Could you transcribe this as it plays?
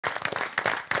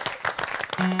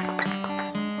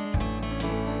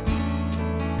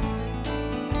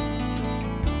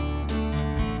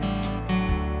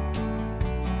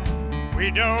We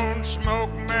don't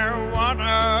smoke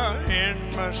marijuana in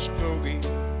Muskogee.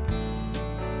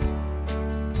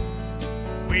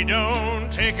 We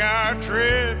don't take our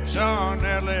trips on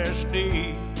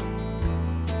LSD.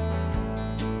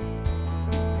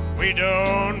 We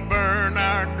don't burn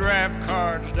our draft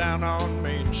cards down on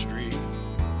Main Street.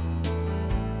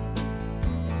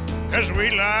 'Cause we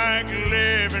like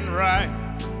living right,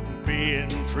 being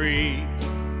free.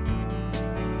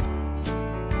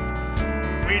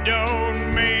 We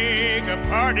don't make a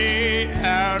party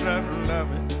out of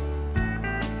loving,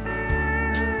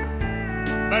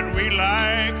 but we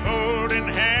like holding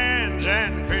hands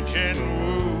and pitching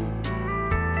woo.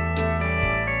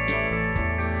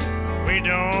 We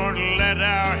don't let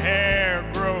our hair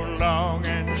grow long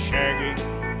and shaggy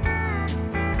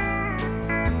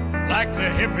like the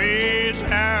hippies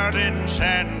out in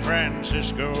San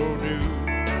Francisco do.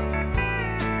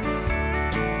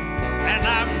 And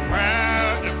I'm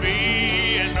proud to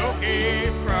be an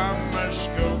Okie from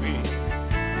Muskogee,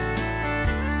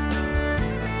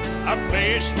 a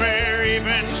place where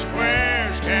even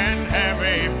squares can have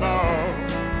a ball.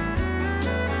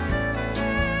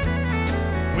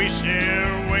 We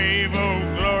still wave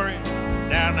Old Glory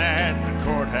down at the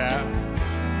courthouse,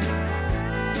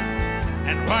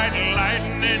 and white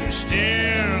lightning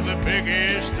still the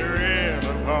biggest thrill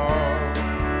of all.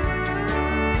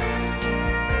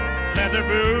 Leather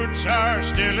boots are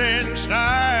still in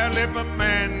style if a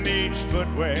man needs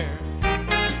footwear.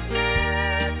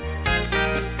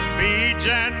 Beads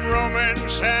and Roman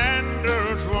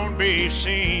sandals won't be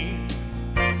seen,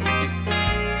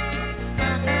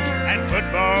 and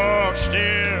football's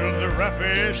still the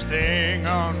roughest thing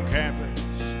on campus,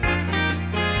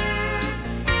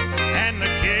 and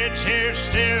the kids here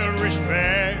still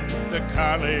respect the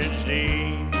college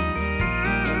dean.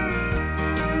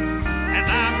 And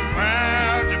I'm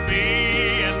proud to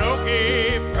be an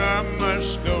Okie from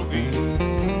Muskogee,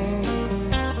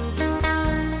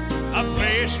 a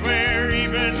place where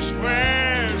even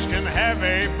squares can have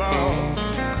a ball.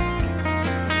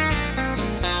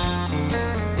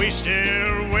 We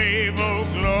still wave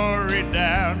Old Glory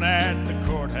down at the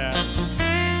courthouse,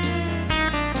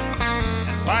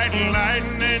 and white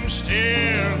lightning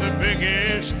still the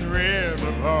biggest thrill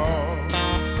of all.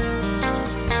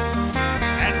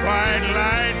 And white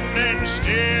lightning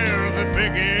still the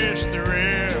biggest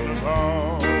thrill of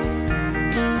all.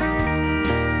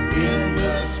 In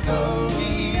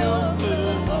Muskogee,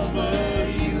 Oklahoma,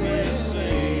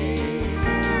 USA.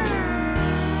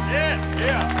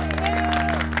 Yeah.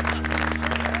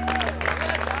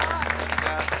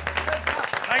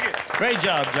 Thank you. Great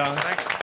job, John. Thank you.